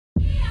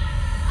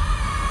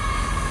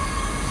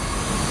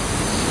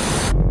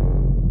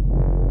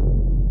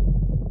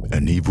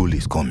evil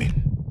is coming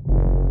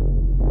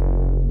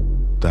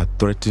that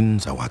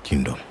threatens our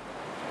kingdom,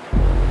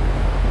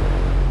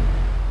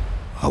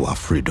 our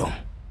freedom.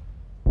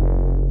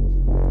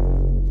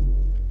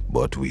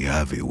 But we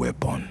have a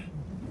weapon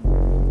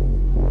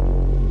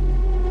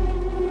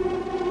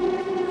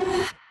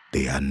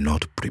they are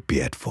not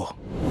prepared for.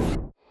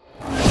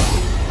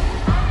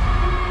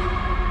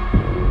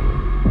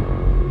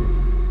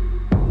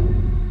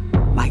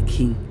 My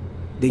king,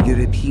 the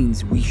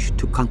Europeans wish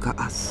to conquer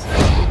us.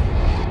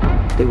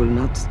 They will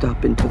not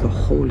stop until the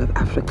whole of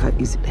Africa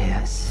is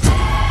theirs.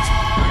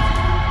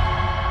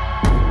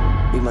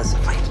 We must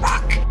fight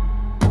back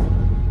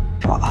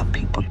for our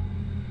people.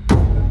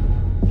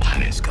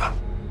 Maneska,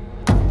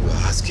 you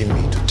are asking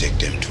me to take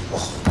them to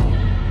war.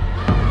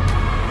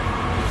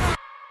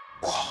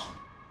 War.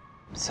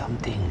 Some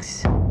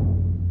things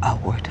are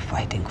worth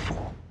fighting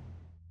for.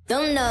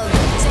 Don't know,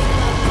 take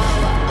my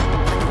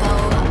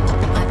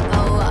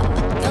power.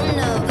 Don't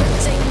know,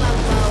 take my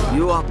power.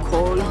 You are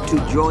called to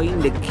join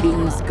the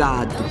king's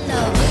guard. Don't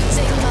know,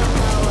 take my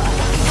power.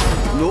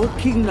 No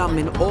kingdom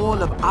in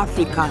all of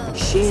Africa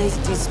shares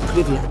this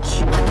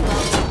privilege.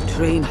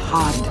 Train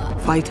hard,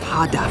 fight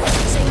harder.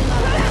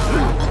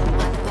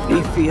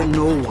 We fear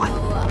no one.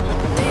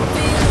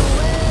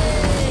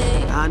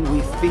 And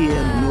we fear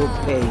no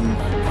pain.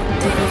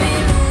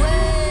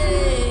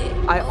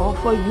 I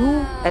offer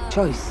you a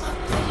choice.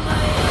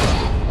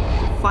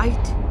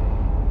 Fight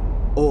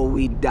or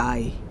we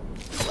die.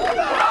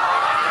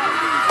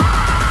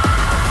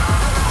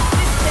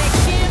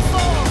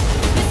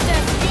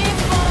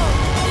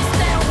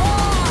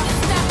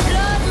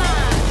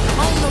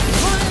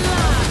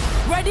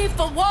 Ready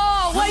for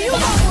war, where you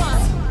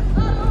going?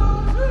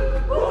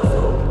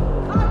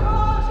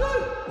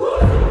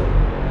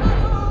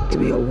 To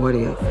be a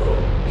warrior,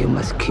 you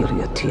must kill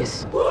your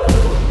tears. We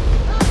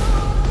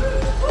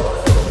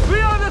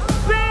are the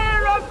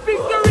spear of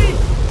victory!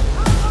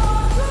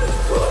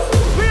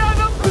 We are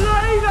the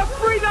blade of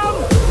freedom!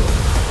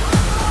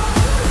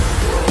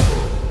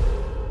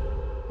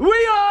 We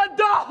are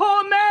the home!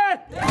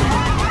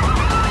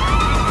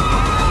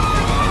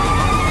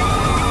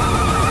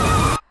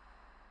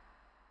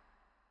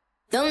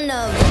 Don't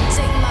know.